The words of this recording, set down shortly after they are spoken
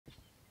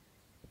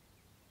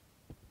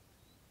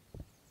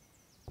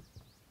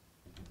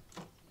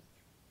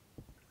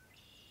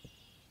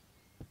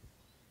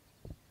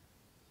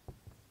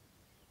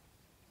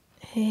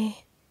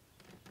Hey,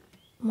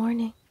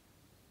 morning.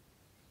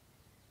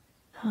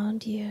 How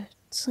do you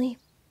sleep?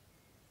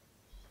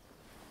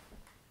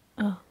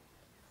 Oh,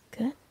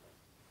 good.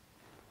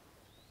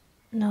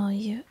 No,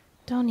 you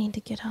don't need to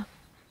get up.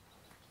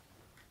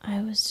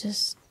 I was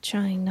just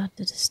trying not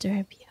to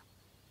disturb you.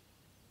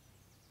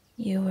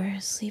 You were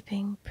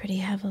sleeping pretty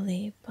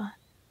heavily, but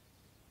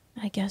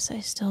I guess I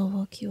still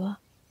woke you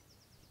up.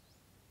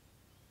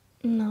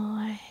 No,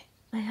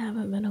 I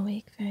haven't been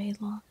awake very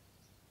long.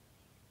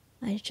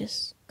 I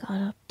just got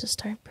up to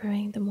start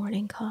brewing the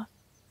morning coffee.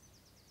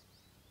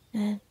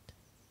 And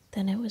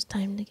then it was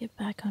time to get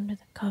back under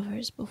the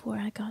covers before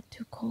I got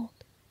too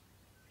cold.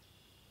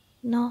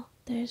 No,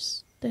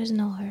 there's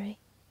no hurry.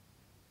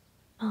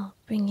 I'll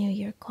bring you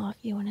your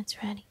coffee when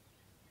it's ready.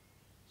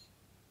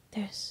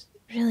 There's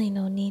really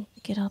no need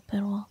to get up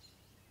at all.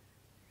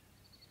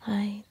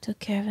 I took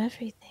care of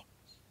everything.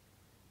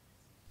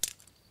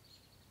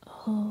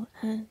 Oh,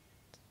 and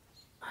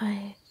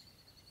I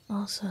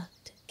also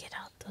did get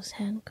out those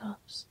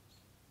handcuffs.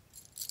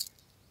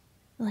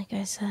 Like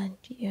I said,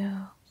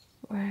 you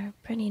were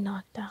pretty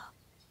knocked out.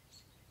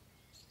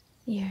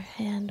 Your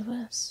hand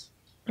was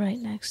right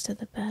next to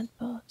the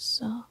bedpost,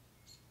 so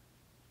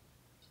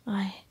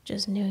I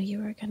just knew you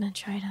were gonna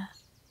try to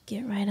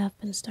get right up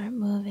and start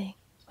moving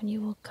when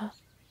you woke up.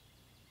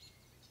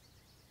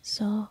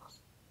 So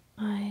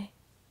I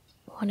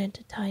wanted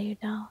to tie you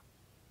down,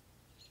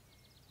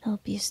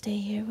 help you stay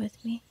here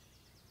with me,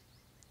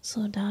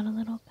 slow down a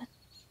little bit,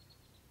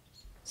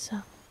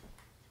 so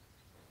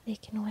they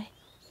can wait.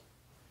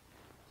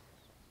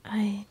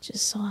 I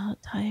just saw how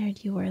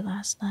tired you were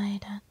last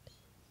night and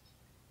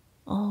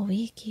all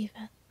week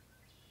even,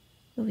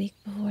 the week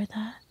before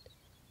that.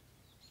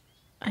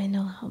 I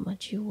know how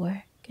much you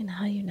work and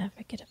how you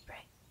never get a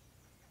break.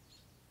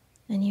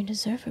 And you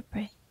deserve a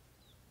break.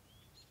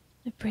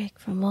 A break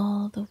from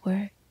all the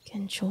work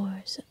and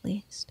chores at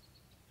least.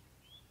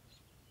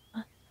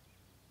 But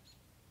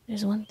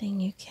there's one thing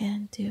you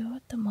can do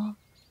at the moment.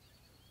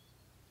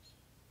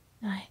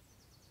 I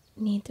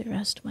need to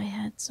rest my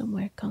head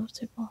somewhere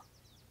comfortable.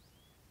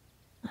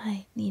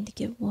 I need to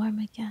get warm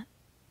again.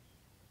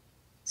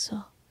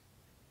 So,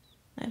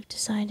 I've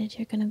decided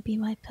you're gonna be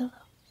my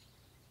pillow.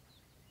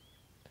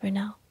 For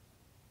now,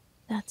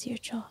 that's your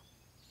job.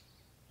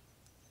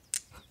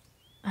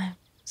 I'm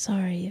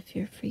sorry if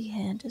your free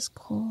hand is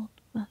cold,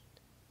 but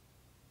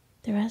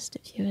the rest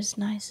of you is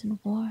nice and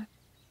warm.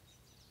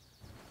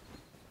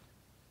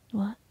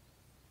 What?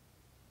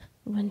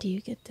 When do you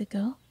get to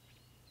go?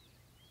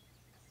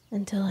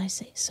 Until I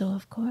say so,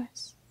 of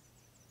course.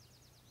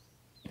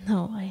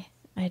 No,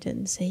 I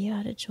didn't say you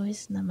had a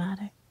choice in the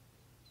matter.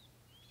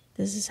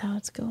 This is how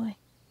it's going.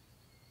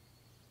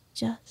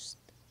 Just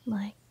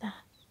like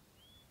that.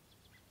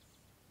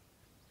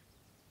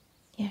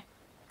 Here,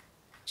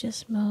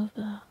 just move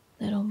a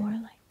little more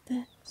like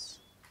this.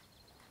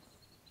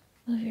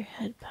 Move your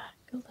head back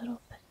a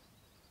little bit.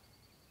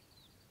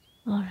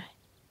 Alright,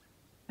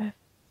 perfect.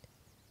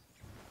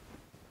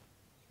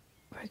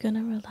 We're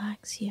gonna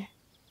relax here.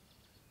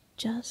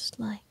 Just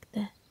like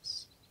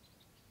this.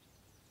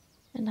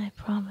 And I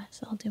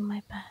promise I'll do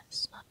my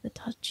best not to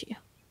touch you.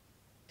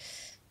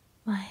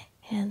 My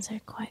hands are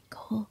quite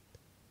cold.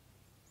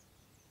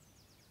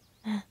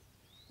 And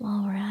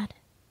while we're at it,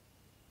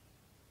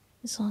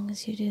 as long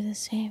as you do the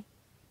same.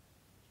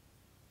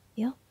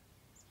 Yup.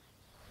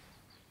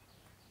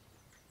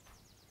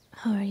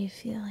 How are you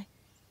feeling?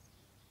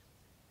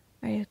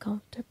 Are you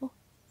comfortable?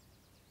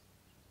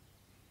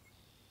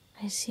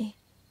 I see.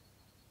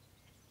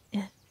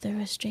 If the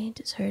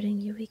restraint is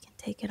hurting you, we can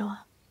take it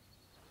off.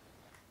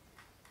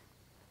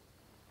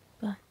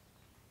 But,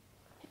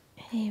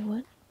 hey,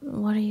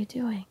 what are you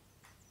doing?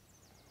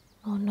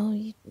 Oh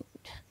no,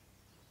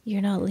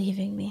 you're not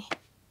leaving me.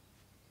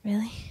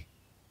 Really?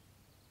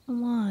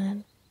 Come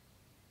on.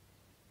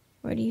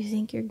 Where do you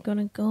think you're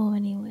gonna go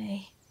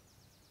anyway?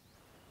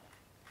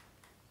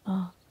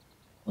 Oh,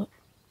 oh,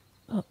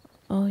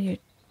 oh, you're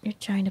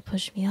trying to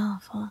push me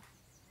off, huh?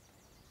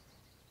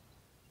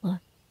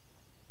 Look,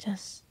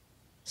 just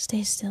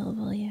stay still,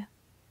 will you?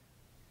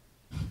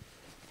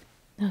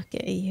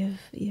 Okay,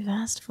 you've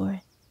asked for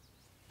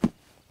it.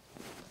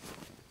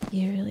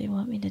 You really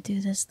want me to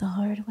do this the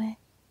hard way?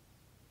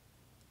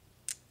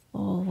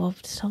 Oh, well,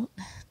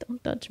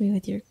 don't touch me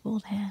with your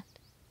cold hand.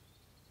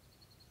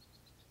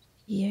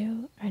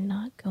 You are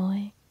not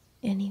going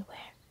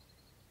anywhere.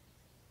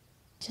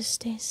 Just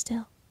stay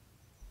still.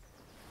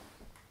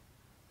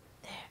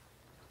 There.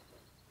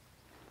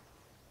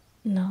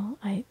 No,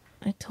 I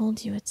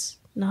told you it's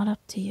not up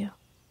to you.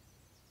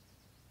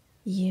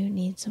 You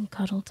need some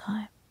cuddle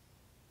time.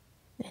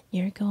 And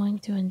you're going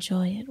to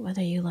enjoy it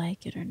whether you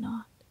like it or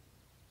not.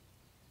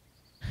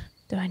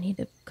 Do I need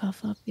to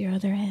cuff up your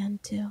other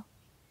hand too?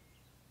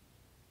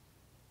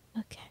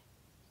 Okay.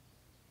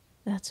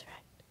 That's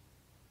right.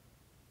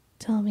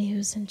 Tell me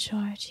who's in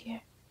charge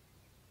here.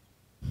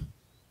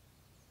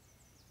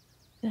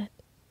 Good.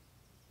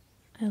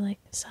 I like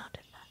the sound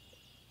of that.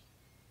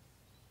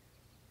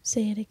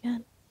 Say it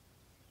again.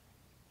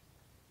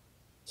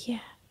 Yeah,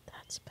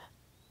 that's better.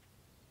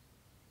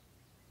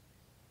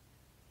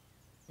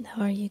 Now,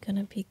 are you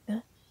gonna be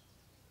good?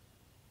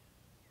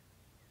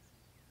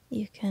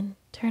 You can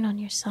turn on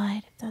your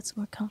side if that's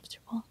more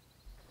comfortable.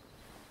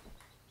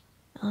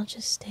 I'll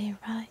just stay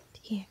right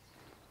here.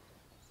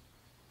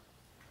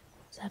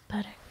 Is that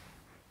better?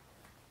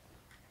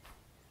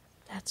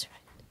 That's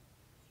right.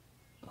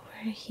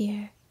 We're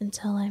here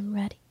until I'm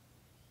ready.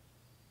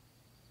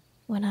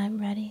 When I'm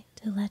ready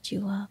to let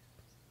you up,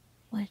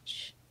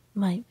 which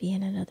might be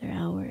in another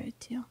hour or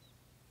two.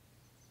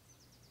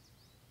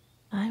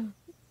 I'm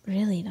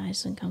really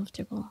nice and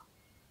comfortable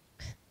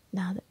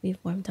now that we've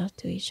warmed up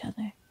to each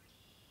other.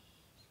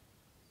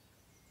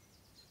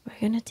 We're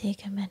gonna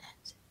take a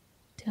minute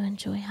to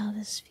enjoy how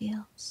this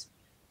feels.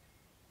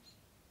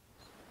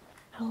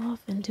 How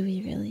often do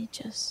we really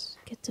just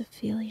get to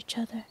feel each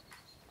other?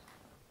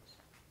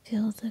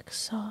 Feel the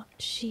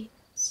soft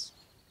sheets.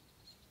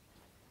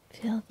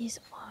 Feel these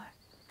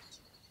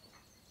arms.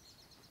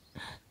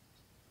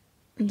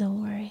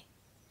 Don't worry.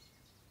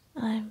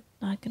 I'm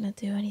not gonna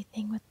do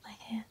anything with my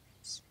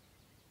hands.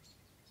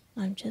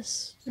 I'm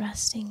just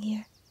resting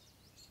here.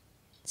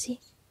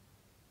 See?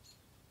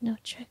 No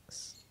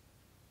tricks.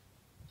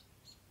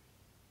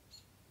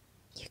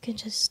 You can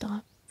just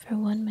stop for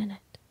 1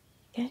 minute,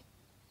 okay?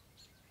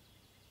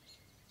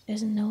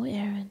 There's no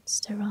errands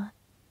to run.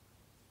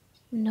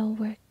 No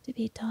work to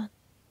be done.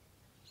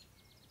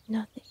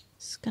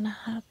 Nothing's gonna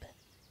happen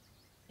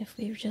if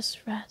we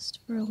just rest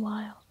for a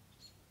while.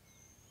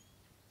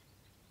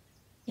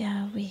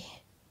 Yeah, we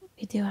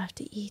do have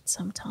to eat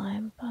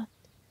sometime, but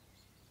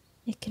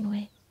it can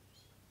wait.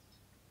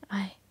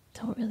 I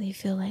don't really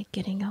feel like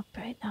getting up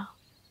right now.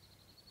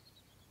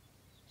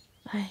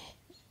 I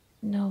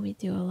know we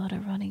do a lot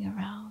of running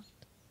around.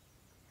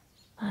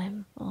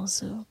 I'm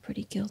also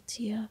pretty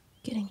guilty of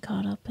getting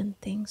caught up in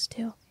things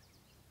too.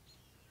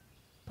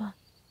 But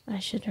I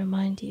should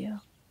remind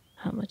you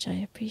how much I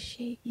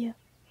appreciate you.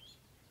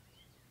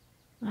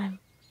 I'm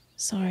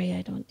sorry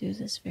I don't do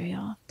this very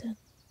often,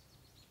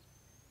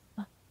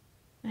 but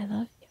I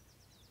love you.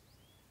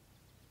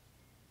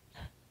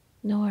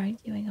 No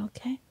arguing,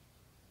 okay?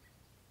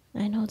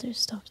 I know there's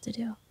stuff to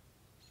do,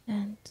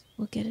 and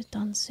we'll get it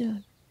done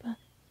soon, but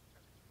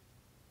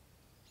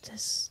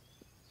there's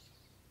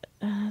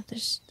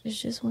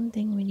just one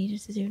thing we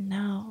needed to do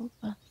now,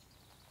 but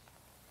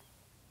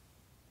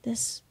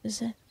this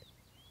is it.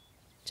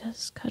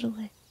 Just cuddle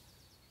it.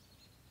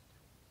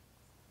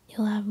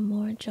 You'll have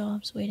more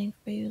jobs waiting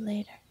for you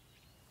later,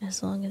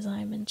 as long as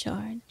I'm in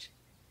charge.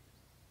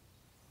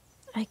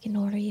 I can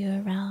order you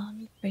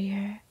around for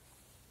your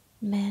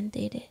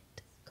mandated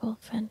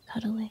girlfriend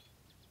cuddling,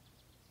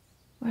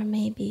 or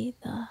maybe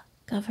the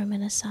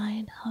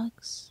government-assigned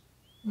hugs.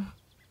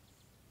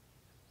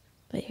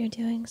 But you're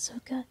doing so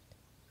good.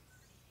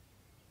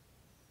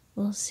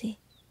 We'll see.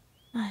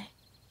 I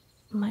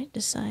might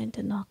decide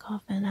to knock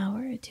off an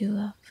hour or two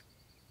of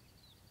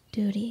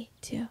duty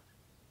to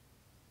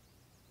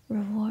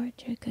reward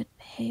your good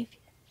behavior.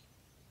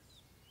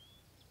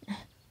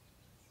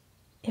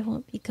 It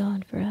won't be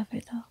gone forever,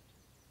 though.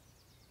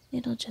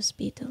 It'll just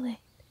be delayed.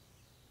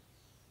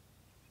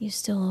 You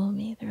still owe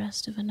me the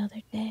rest of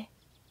another day,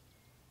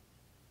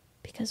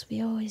 because we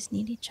always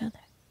need each other.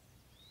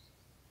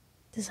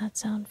 Does that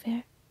sound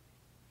fair?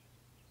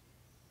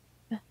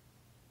 But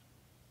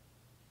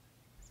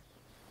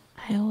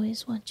I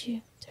always want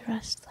you to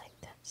rest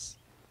like this,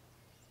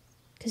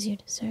 because you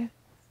deserve it.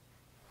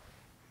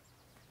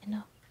 You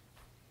know,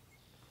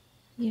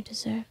 you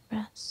deserve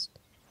rest,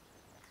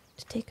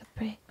 to take a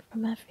break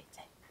from everything.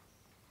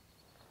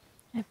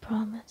 I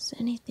promise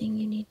anything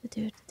you need to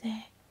do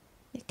today,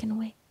 it can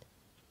wait.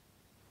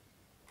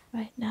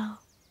 Right now,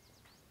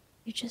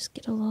 you just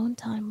get alone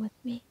time with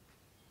me,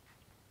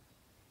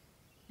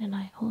 and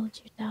I hold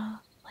you down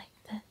like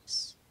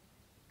this.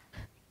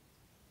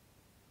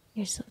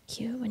 You're so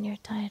cute when you're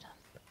tied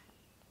up.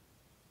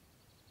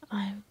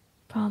 I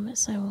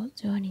promise I won't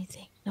do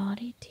anything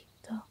naughty to you,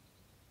 though.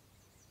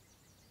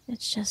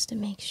 It's just to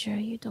make sure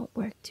you don't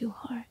work too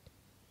hard.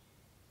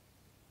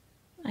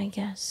 I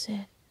guess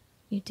if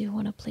you do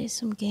want to play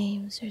some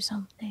games or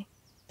something,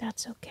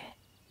 that's okay.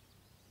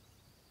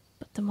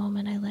 But the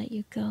moment I let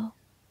you go,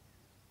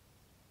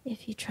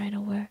 if you try to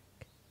work,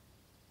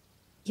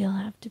 you'll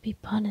have to be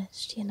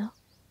punished, you know?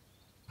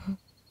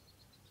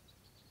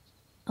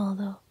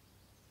 Although,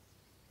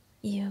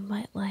 you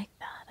might like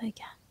that, I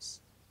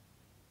guess.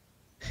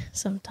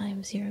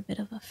 Sometimes you're a bit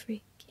of a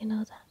freak, you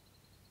know that?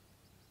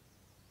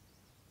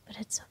 But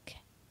it's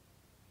okay.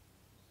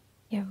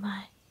 You're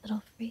my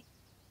little freak.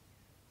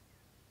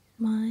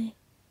 My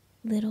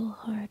little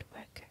hard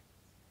worker.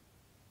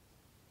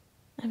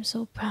 I'm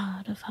so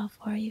proud of how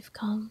far you've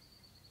come.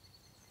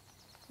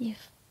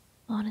 You've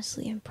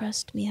honestly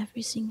impressed me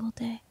every single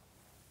day.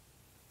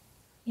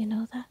 You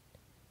know that?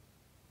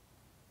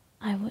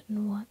 I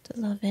wouldn't want to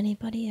love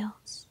anybody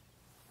else.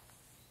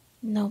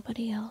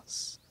 Nobody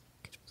else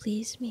could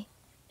please me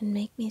and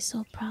make me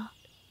so proud.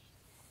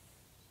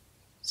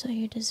 So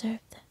you deserve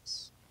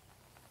this.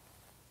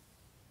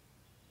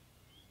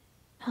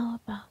 How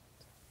about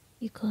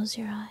you close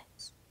your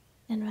eyes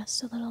and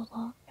rest a little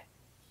longer?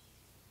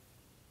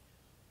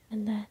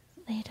 And then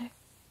later,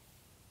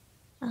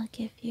 I'll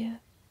give you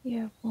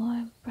your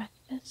warm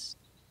breakfast.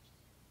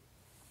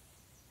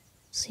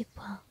 Sleep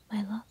well,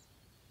 my love,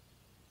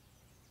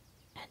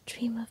 and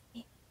dream of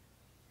me.